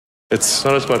It's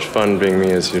not as much fun being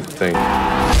me as you'd think.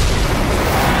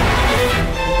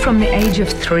 From the age of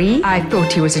 3, I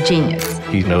thought he was a genius.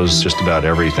 He knows just about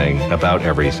everything.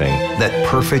 That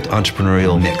perfect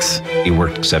entrepreneurial mix. He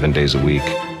worked 7 days a week.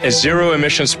 A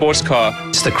zero-emission sports car.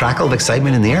 Just a crackle of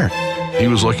excitement in the air. He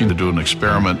was looking to do an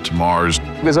experiment to Mars.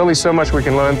 There's only so much we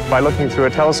can learn by looking through a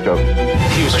telescope.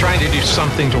 He was trying to do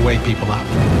something to wake people up.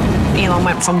 Elon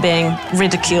went from being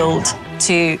ridiculed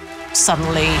to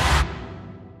suddenly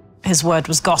his word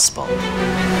was gospel.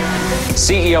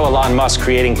 CEO Elon Musk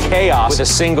creating chaos with a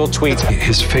single tweet.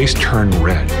 His face turned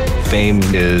red. Fame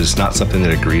is not something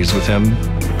that agrees with him.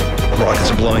 Rockets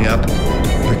are blowing up.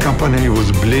 The company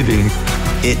was bleeding.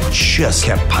 It just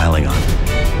kept piling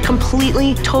on.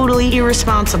 Completely, totally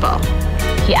irresponsible.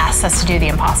 He asks us to do the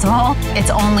impossible. It's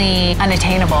only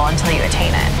unattainable until you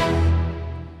attain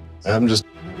it. I'm just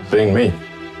being me.